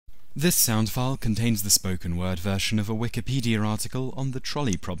This sound file contains the spoken word version of a Wikipedia article on the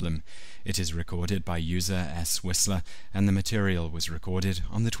trolley problem. It is recorded by user S. Whistler, and the material was recorded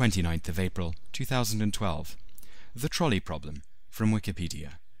on the 29th of April, 2012. The trolley problem, from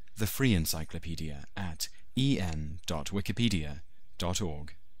Wikipedia, the free encyclopedia at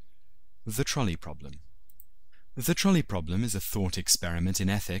en.wikipedia.org. The trolley problem. The trolley problem is a thought experiment in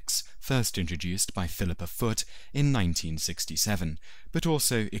ethics, first introduced by Philippa Foot in 1967, but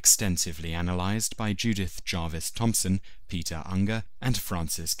also extensively analysed by Judith Jarvis Thomson, Peter Unger, and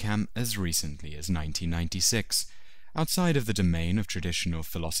Frances Kamm as recently as 1996. Outside of the domain of traditional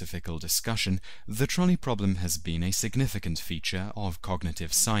philosophical discussion, the trolley problem has been a significant feature of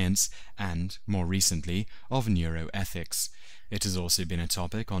cognitive science and, more recently, of neuroethics. It has also been a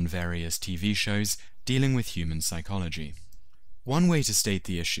topic on various TV shows dealing with human psychology. One way to state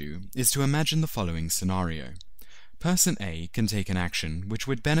the issue is to imagine the following scenario. Person A can take an action which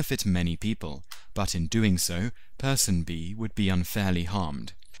would benefit many people, but in doing so, person B would be unfairly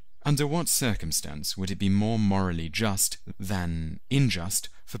harmed. Under what circumstance would it be more morally just than injust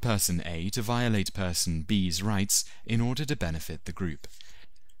for person A to violate person B's rights in order to benefit the group?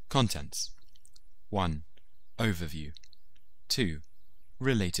 Contents. 1. Overview. 2.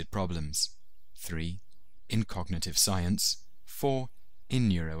 Related problems. 3. In cognitive science. 4.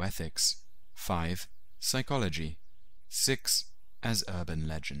 In neuroethics. 5. Psychology. 6. As urban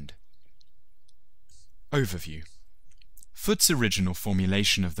legend. Overview. Foot's original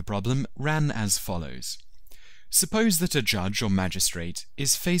formulation of the problem ran as follows. Suppose that a judge or magistrate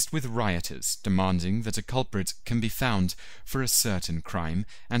is faced with rioters demanding that a culprit can be found for a certain crime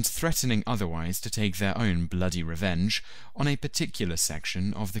and threatening otherwise to take their own bloody revenge on a particular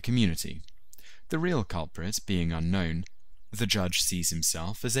section of the community. The real culprit being unknown, the judge sees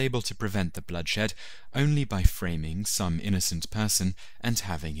himself as able to prevent the bloodshed only by framing some innocent person and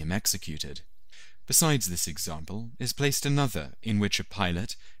having him executed. Besides this example is placed another in which a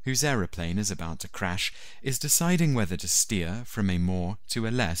pilot, whose aeroplane is about to crash, is deciding whether to steer from a more to a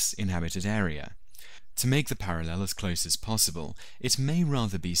less inhabited area. To make the parallel as close as possible, it may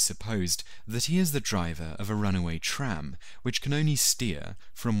rather be supposed that he is the driver of a runaway tram, which can only steer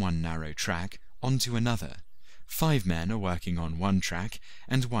from one narrow track onto another. 5 men are working on one track,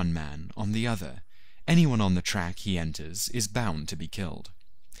 and 1 man on the other. Anyone on the track he enters is bound to be killed.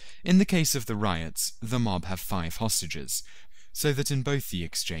 In the case of the riots, the mob have 5 hostages, so that in both the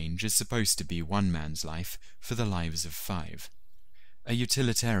exchange is supposed to be 1 man's life for the lives of 5. A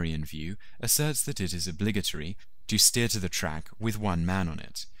utilitarian view asserts that it is obligatory to steer to the track with 1 man on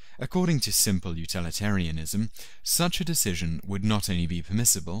it. According to simple utilitarianism, such a decision would not only be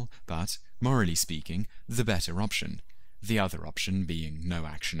permissible, but, morally speaking, the better option, the other option being no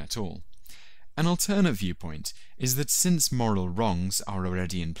action at all. An alternate viewpoint is that since moral wrongs are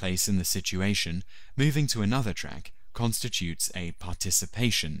already in place in the situation, moving to another track constitutes a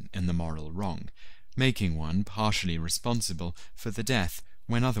participation in the moral wrong, making one partially responsible for the death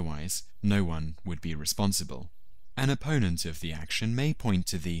when otherwise no one would be responsible. An opponent of the action may point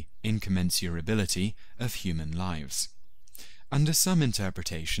to the incommensurability of human lives. Under some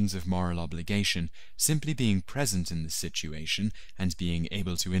interpretations of moral obligation, simply being present in the situation and being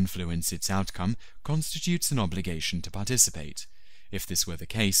able to influence its outcome constitutes an obligation to participate. If this were the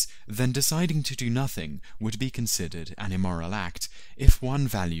case, then deciding to do nothing would be considered an immoral act if one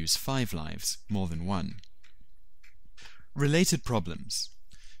values 5 lives more than 1. Related problems.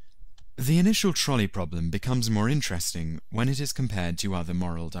 The initial trolley problem becomes more interesting when it is compared to other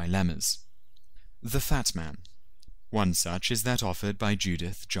moral dilemmas. The fat man. One such is that offered by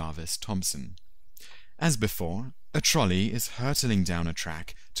Judith Jarvis Thomson. As before, a trolley is hurtling down a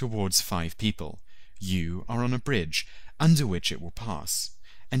track towards 5 people. You are on a bridge under which it will pass,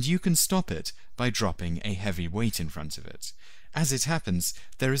 and you can stop it by dropping a heavy weight in front of it. As it happens,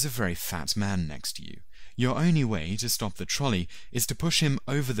 there is a very fat man next to you. Your only way to stop the trolley is to push him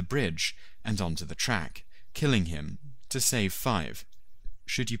over the bridge and onto the track, killing him to save 5.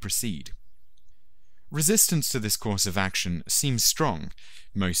 Should you proceed? Resistance to this course of action seems strong.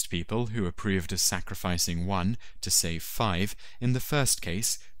 Most people who approved of sacrificing 1 to save 5 in the first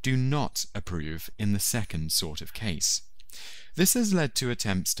case do not approve in the second sort of case. This has led to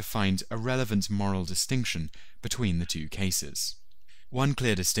attempts to find a relevant moral distinction between the 2 cases. One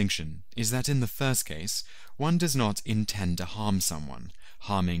clear distinction is that in the first case, one does not intend to harm someone.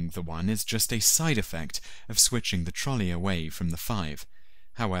 Harming the one is just a side effect of switching the trolley away from the 5.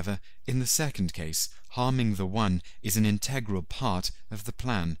 However, in the second case, harming the 1 is an integral part of the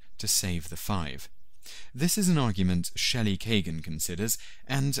plan to save the 5. This is an argument Shelley Kagan considers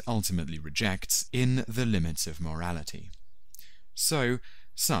and ultimately rejects in The Limits of Morality. So,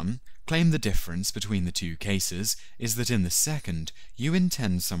 Some claim the difference between the two cases is that in the second, you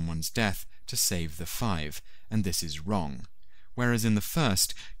intend someone's death to save the 5, and this is wrong, whereas in the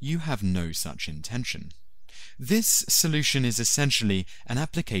first, you have no such intention. This solution is essentially an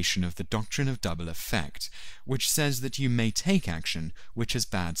application of the doctrine of double effect, which says that you may take action which has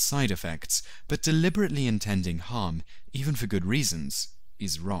bad side effects, but deliberately intending harm, even for good reasons,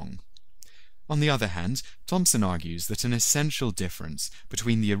 is wrong. On the other hand, Thomson argues that an essential difference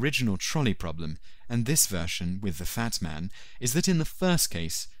between the original trolley problem and this version with the fat man is that in the first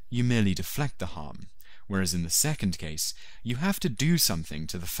case, you merely deflect the harm, whereas in the second case, you have to do something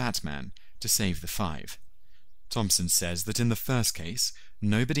to the fat man to save the 5. Thomson says that in the first case,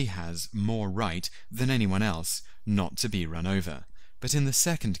 nobody has more right than anyone else not to be run over, but in the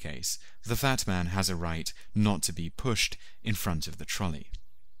second case, the fat man has a right not to be pushed in front of the trolley.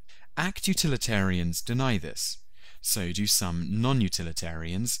 Act utilitarians deny this. So do some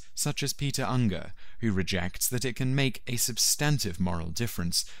non-utilitarians, such as Peter Unger, who rejects that it can make a substantive moral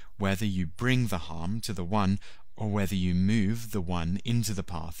difference whether you bring the harm to the one or whether you move the one into the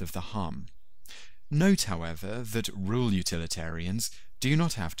path of the harm. Note, however, that rule utilitarians do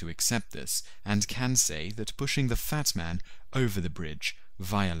not have to accept this, and can say that pushing the fat man over the bridge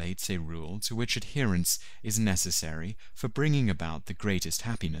violates a rule to which adherence is necessary for bringing about the greatest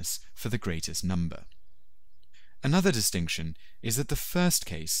happiness for the greatest number. Another distinction is that the first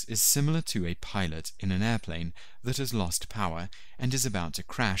case is similar to a pilot in an airplane that has lost power and is about to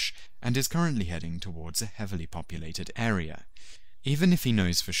crash and is currently heading towards a heavily populated area. Even if he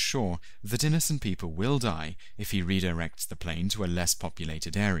knows for sure that innocent people will die if he redirects the plane to a less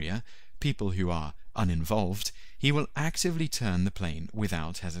populated area, people who are uninvolved, he will actively turn the plane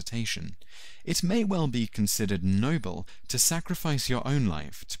without hesitation. It may well be considered noble to sacrifice your own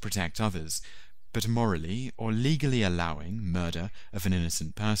life to protect others, but morally or legally allowing murder of an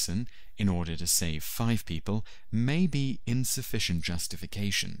innocent person in order to save 5 people may be insufficient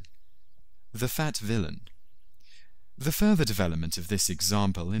justification. The fat villain. The further development of this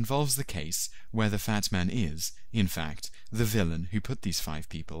example involves the case where the fat man is, in fact, the villain who put these 5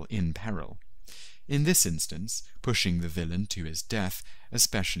 people in peril. In this instance, pushing the villain to his death,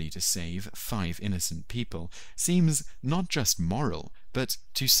 especially to save 5 innocent people, seems not just moral, but,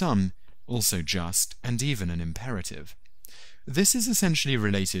 to some, also just and even an imperative. This is essentially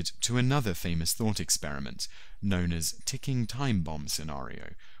related to another famous thought experiment, known as ticking time bomb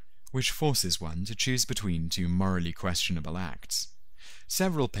scenario, which forces one to choose between 2 morally questionable acts.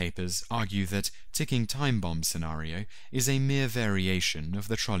 Several papers argue that ticking time bomb scenario is a mere variation of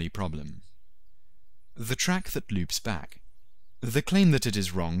the trolley problem. The track that loops back. The claim that it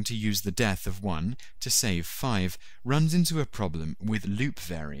is wrong to use the death of 1 to save 5 runs into a problem with loop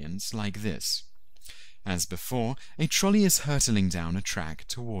variants like this. As before, a trolley is hurtling down a track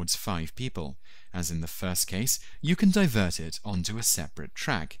towards 5 people. As in the first case, you can divert it onto a separate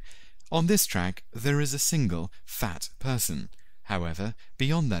track. On this track, there is a single fat person. However,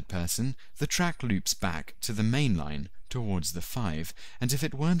 beyond that person, the track loops back to the main line towards the 5, and if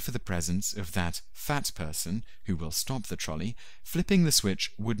it weren't for the presence of that fat person who will stop the trolley, flipping the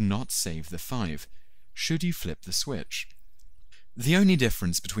switch would not save the 5. Should you flip the switch? The only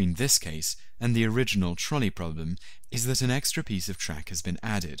difference between this case and the original trolley problem is that an extra piece of track has been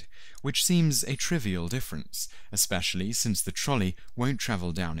added, which seems a trivial difference, especially since the trolley won't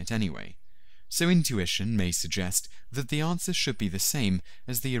travel down it anyway. So intuition may suggest that the answer should be the same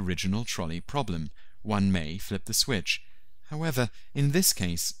as the original trolley problem. One may flip the switch. However, in this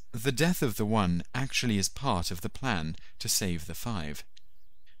case, the death of the 1 actually is part of the plan to save the 5.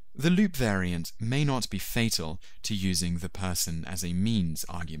 The loop variant may not be fatal to using the person as a means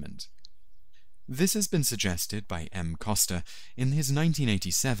argument. This has been suggested by M. Costa in his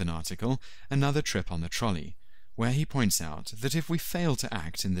 1987 article, Another Trip on the Trolley, where he points out that if we fail to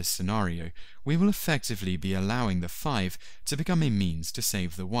act in this scenario, we will effectively be allowing the 5 to become a means to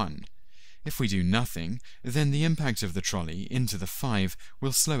save the 1. If we do nothing, then the impact of the trolley into the 5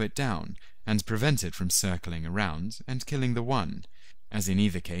 will slow it down and prevent it from circling around and killing the 1. As in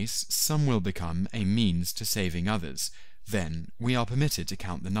either case, some will become a means to saving others. Then we are permitted to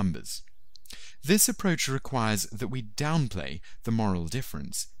count the numbers. This approach requires that we downplay the moral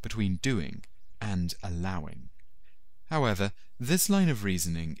difference between doing and allowing. However, this line of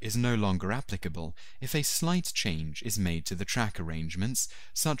reasoning is no longer applicable if a slight change is made to the track arrangements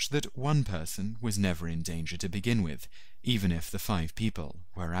such that 1 person was never in danger to begin with, even if the 5 people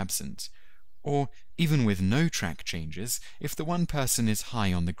were absent. Or, even with no track changes, if the 1 person is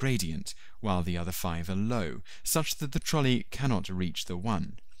high on the gradient, while the other 5 are low, such that the trolley cannot reach the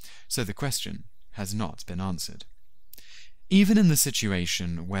 1. So the question has not been answered. Even in the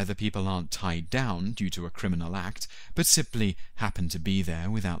situation where the people aren't tied down due to a criminal act, but simply happen to be there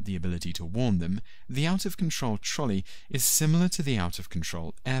without the ability to warn them, the out-of-control trolley is similar to the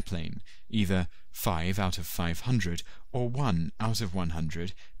out-of-control airplane. Either 5 out of 500 or 1 out of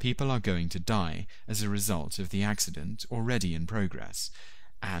 100 people are going to die as a result of the accident already in progress.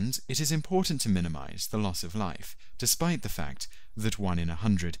 And it is important to minimize the loss of life, despite the fact that 1 in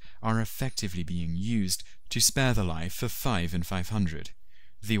 100 are effectively being used to spare the life of 5 in 500.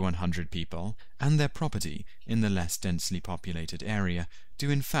 The 100 people and their property in the less densely populated area do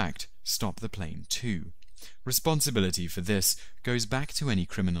in fact stop the plane too. Responsibility for this goes back to any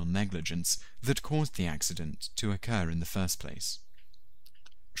criminal negligence that caused the accident to occur in the first place.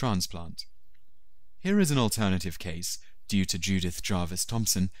 Transplant. Here is an alternative case due to Judith Jarvis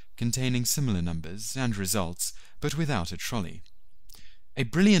Thomson containing similar numbers and results, but without a trolley. A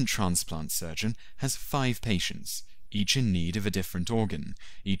brilliant transplant surgeon has 5 patients, each in need of a different organ,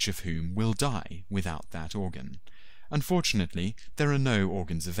 each of whom will die without that organ. Unfortunately, there are no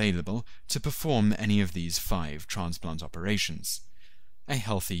organs available to perform any of these 5 transplant operations. A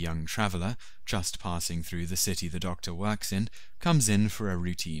healthy young traveller, just passing through the city the doctor works in, comes in for a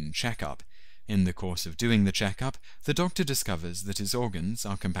routine checkup. In the course of doing the checkup, the doctor discovers that his organs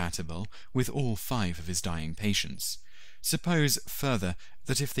are compatible with all 5 of his dying patients. Suppose, further,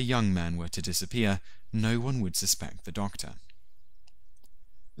 that if the young man were to disappear, no one would suspect the doctor.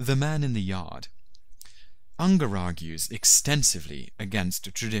 The man in the yard. Unger argues extensively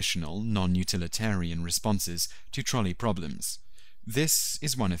against traditional, non-utilitarian responses to trolley problems. This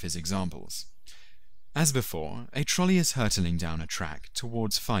is one of his examples. As before, a trolley is hurtling down a track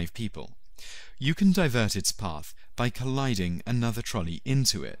towards 5 people. You can divert its path by colliding another trolley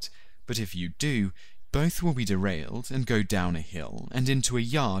into it, but if you do, both will be derailed and go down a hill and into a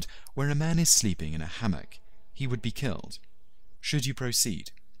yard where a man is sleeping in a hammock. He would be killed. Should you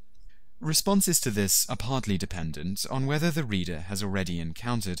proceed? Responses to this are partly dependent on whether the reader has already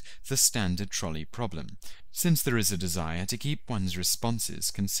encountered the standard trolley problem, since there is a desire to keep one's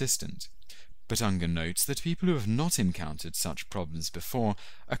responses consistent. But Unger notes that people who have not encountered such problems before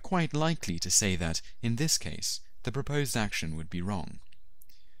are quite likely to say that, in this case, the proposed action would be wrong.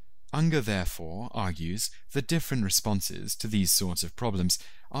 Unger therefore argues that different responses to these sorts of problems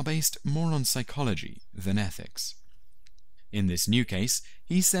are based more on psychology than ethics. In this new case,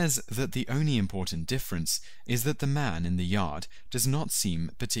 he says that the only important difference is that the man in the yard does not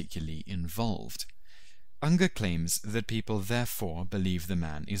seem particularly involved. Unger claims that people therefore believe the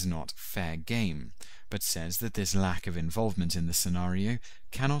man is not fair game, but says that this lack of involvement in the scenario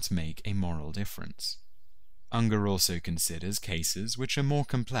cannot make a moral difference. Unger also considers cases which are more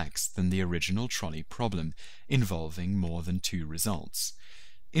complex than the original trolley problem, involving more than 2 results.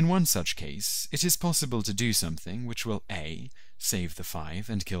 In one such case, it is possible to do something which will a. Save the 5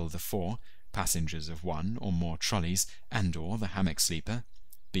 and kill the 4 passengers of 1 or more trolleys and/or the hammock sleeper,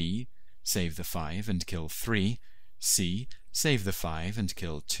 b. Save the 5 and kill 3, c. Save the 5 and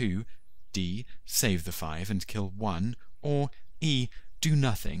kill 2, d. Save the 5 and kill 1, or e. Do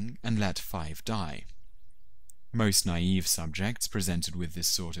nothing and let 5 die. Most naive subjects presented with this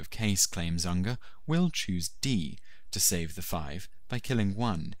sort of case, claims Unger, will choose d. to save the 5 by killing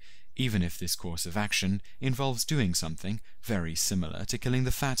 1, even if this course of action involves doing something very similar to killing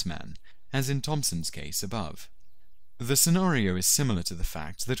the fat man, as in Thomson's case above. The scenario is similar to the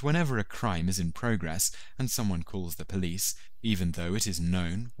fact that whenever a crime is in progress and someone calls the police, even though it is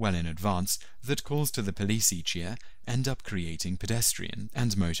known well in advance that calls to the police each year end up creating pedestrian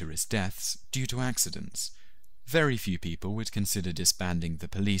and motorist deaths due to accidents. Very few people would consider disbanding the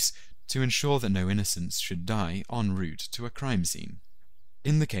police to ensure that no innocents should die en route to a crime scene.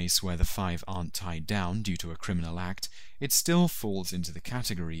 In the case where the 5 aren't tied down due to a criminal act, it still falls into the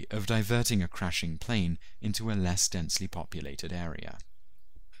category of diverting a crashing plane into a less densely populated area.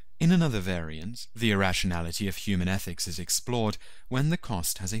 In another variant, the irrationality of human ethics is explored when the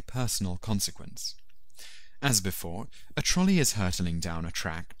cost has a personal consequence. As before, a trolley is hurtling down a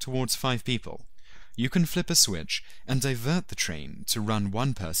track towards 5 people. You can flip a switch and divert the train to run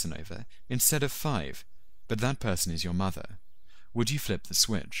 1 person over instead of 5, but that person is your mother. Would you flip the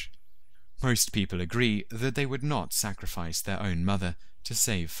switch? Most people agree that they would not sacrifice their own mother to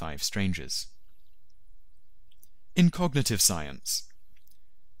save 5 strangers. In cognitive science.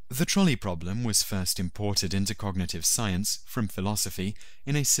 The trolley problem was first imported into cognitive science from philosophy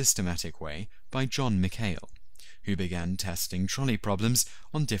in a systematic way by John McHale, who began testing trolley problems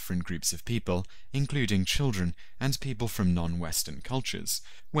on different groups of people, including children and people from non-Western cultures,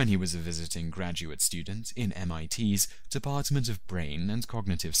 when he was a visiting graduate student in MIT's Department of Brain and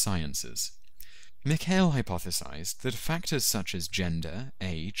Cognitive Sciences. Mikhail hypothesized that factors such as gender,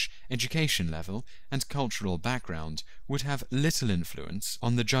 age, education level, and cultural background would have little influence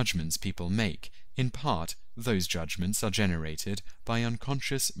on the judgments people make. In part, those judgments are generated by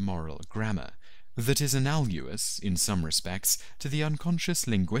unconscious moral grammar that is analogous, in some respects, to the unconscious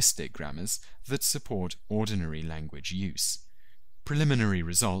linguistic grammars that support ordinary language use. Preliminary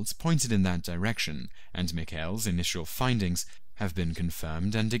results pointed in that direction, and Mikhail's initial findings have been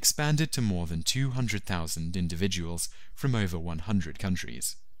confirmed and expanded to more than 200,000 individuals from over 100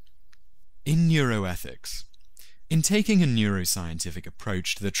 countries. In neuroethics. In taking a neuroscientific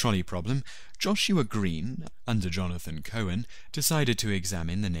approach to the trolley problem, Joshua Green, under Jonathan Cohen, decided to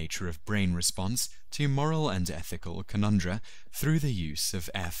examine the nature of brain response to moral and ethical conundra through the use of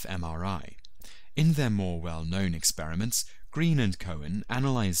fMRI. In their more well-known experiments, Green and Cohen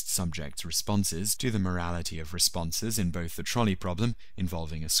analyzed subjects' responses to the morality of responses in both the trolley problem,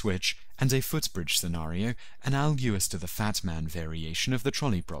 involving a switch, and a footbridge scenario, analogous to the fat man variation of the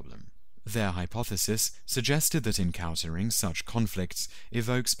trolley problem. Their hypothesis suggested that encountering such conflicts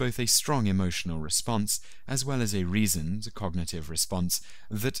evokes both a strong emotional response as well as a reasoned cognitive response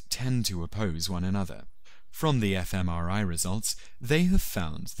that tend to oppose one another. From the fMRI results, they have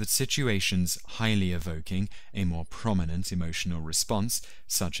found that situations highly evoking a more prominent emotional response,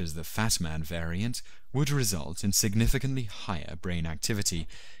 such as the fat man variant, would result in significantly higher brain activity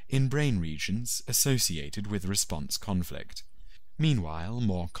in brain regions associated with response conflict. Meanwhile,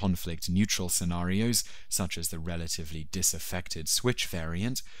 more conflict-neutral scenarios, such as the relatively disaffected switch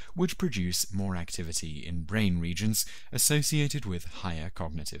variant, would produce more activity in brain regions associated with higher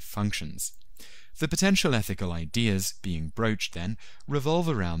cognitive functions. The potential ethical ideas being broached, then, revolve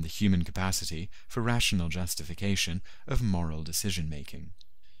around the human capacity for rational justification of moral decision-making.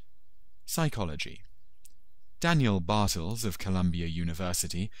 Psychology. Daniel Bartels of Columbia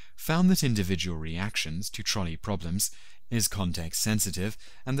University found that individual reactions to trolley problems is context-sensitive,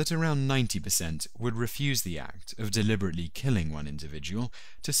 and that around 90% would refuse the act of deliberately killing one individual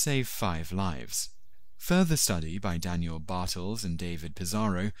to save 5 lives. Further study by Daniel Bartels and David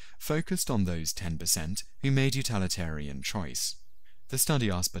Pizarro focused on those 10% who made utilitarian choice. The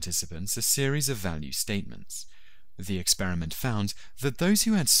study asked participants a series of value statements. The experiment found that those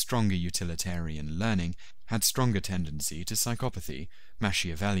who had stronger utilitarian learning had stronger tendency to psychopathy,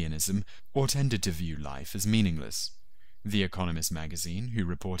 Machiavellianism, or tended to view life as meaningless. The Economist magazine, who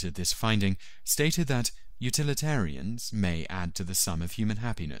reported this finding, stated that utilitarians may add to the sum of human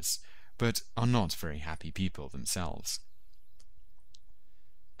happiness, but are not very happy people themselves.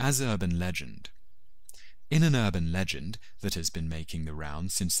 As urban legend. In an urban legend that has been making the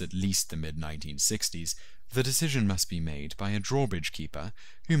rounds since at least the mid-1960s, the decision must be made by a drawbridge keeper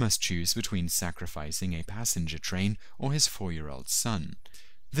who must choose between sacrificing a passenger train or his 4-year-old son.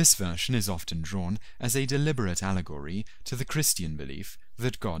 This version is often drawn as a deliberate allegory to the Christian belief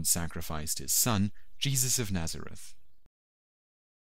that God sacrificed his son, Jesus of Nazareth.